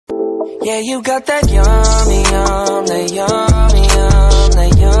Yeah, you got that yummy, yum, that yummy, yum,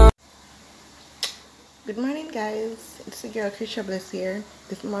 that yum. Good morning, guys. It's the girl Cresha here.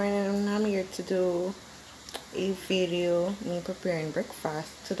 This morning I'm here to do a video me preparing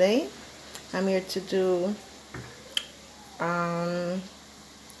breakfast. Today I'm here to do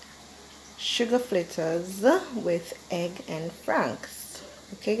sugar flitters with egg and franks.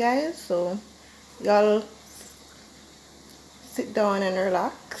 Okay, guys, so y'all sit down and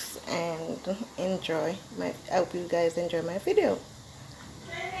relax and enjoy I hope you guys enjoy my video.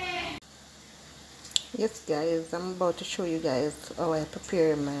 Yes, guys, I'm about to show you guys how I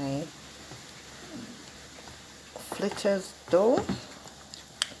prepare my Flitters dough.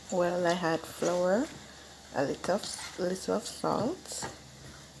 Well, I had flour, a little of salt,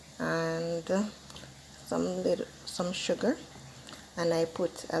 and some sugar, and I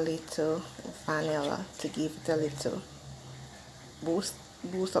put a little vanilla to give it a little boost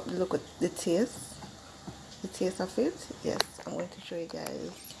up the taste of it. Yes, I'm going to show you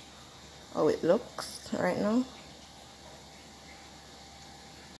guys how it looks right now.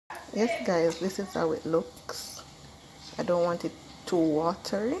 Yes, guys, this is how it looks. I don't want it too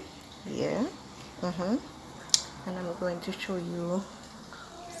watery. Yeah. And I'm going to show you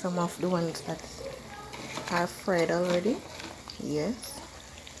some of the ones that I've fried already. Yes.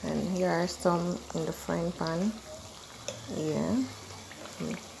 And here are some in the frying pan. Yeah.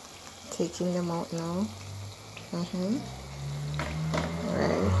 I'm taking them out now.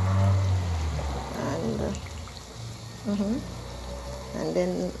 Right. And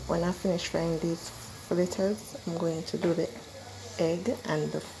then when I finish frying these fritters, I'm going to do the egg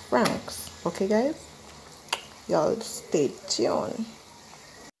and the franks. Okay, guys, y'all stay tuned.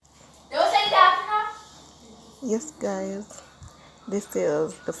 Yes, guys, this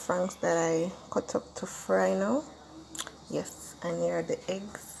is the franks that I cut up to fry now. Yes, and here are the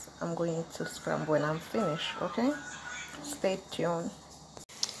eggs I'm going to scramble when I'm finished. Okay, stay tuned.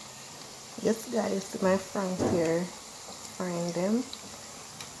 Yes, guys, my franks here, frying them.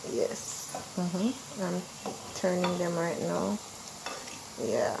 Yes. I'm turning them right now.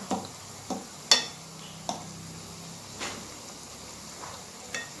 Yeah.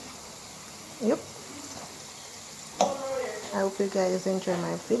 Yep. I hope you guys enjoy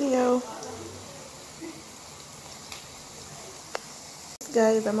my video.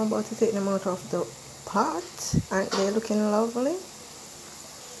 Guys, I'm about to take them out of the pot. Aren't they looking lovely?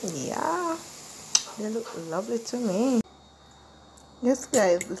 Yeah, they look lovely to me. Yes,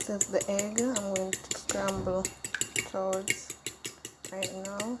 guys, this is the egg. I'm going to scramble towards right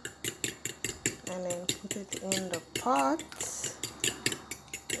now and then put it in the pot.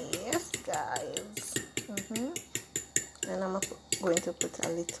 Yes, guys. And I'm going to put a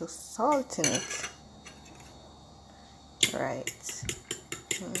little salt in it. Right.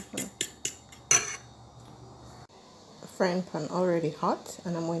 The frying pan already hot,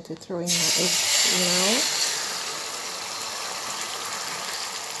 and I'm going to throw in my eggs now.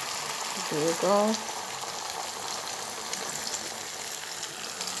 There you go.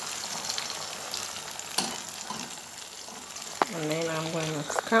 And then I'm going to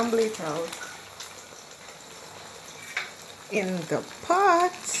scramble it out in the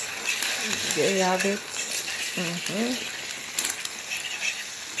pot. There you have it.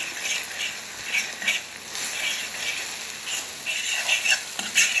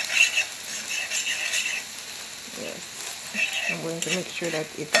 Yes, I'm going to make sure that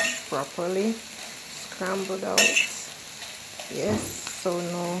it's properly scrambled out. Yes, so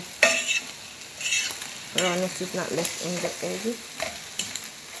no rawness is not left in the egg.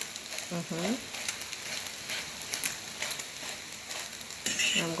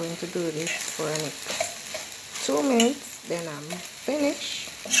 I'm going to do this for 2 minutes, then I'm finished.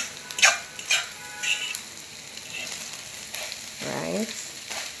 Right.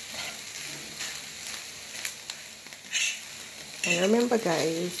 And remember,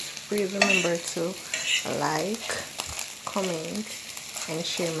 guys, please remember to like, comment, and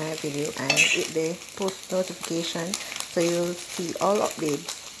share my video, and hit the post notification so you'll see all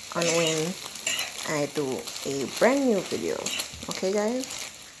updates on when I do a brand new video. Okay, guys,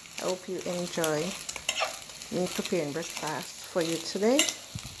 I hope you enjoy me preparing breakfast for you today.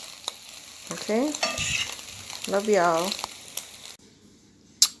 Okay, love y'all.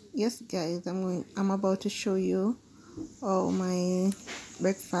 Yes, guys, I'm about to show you how my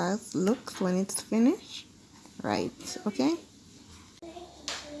breakfast looks when it's finished. Right. Okay.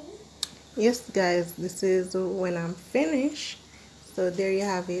 Yes, guys, this is when I'm finished. So there you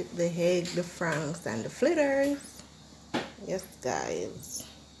have it, the egg, the franks, and the flitters. Yes, guys,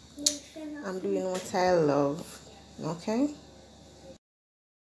 I'm doing what I love. Okay.